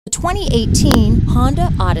The 2018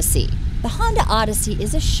 Honda Odyssey. The Honda Odyssey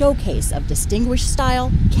is a showcase of distinguished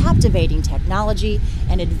style, captivating technology,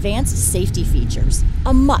 and advanced safety features,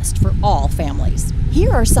 a must for all families.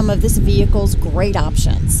 Here are some of this vehicle's great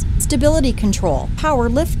options: stability control, power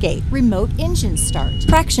liftgate, remote engine start,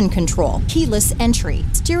 traction control, keyless entry,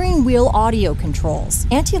 steering wheel audio controls,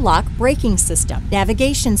 anti-lock braking system,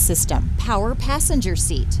 navigation system, power passenger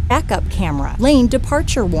seat, backup camera, lane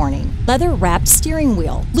departure warning, leather-wrapped steering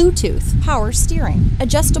wheel, Bluetooth, power steering,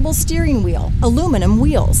 adjustable steering wheel, aluminum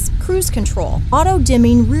wheels, cruise control,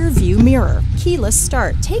 auto-dimming rear-view mirror, keyless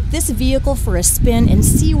start. Take this vehicle for a spin and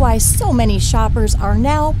see why so many shoppers are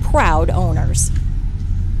now proud owners.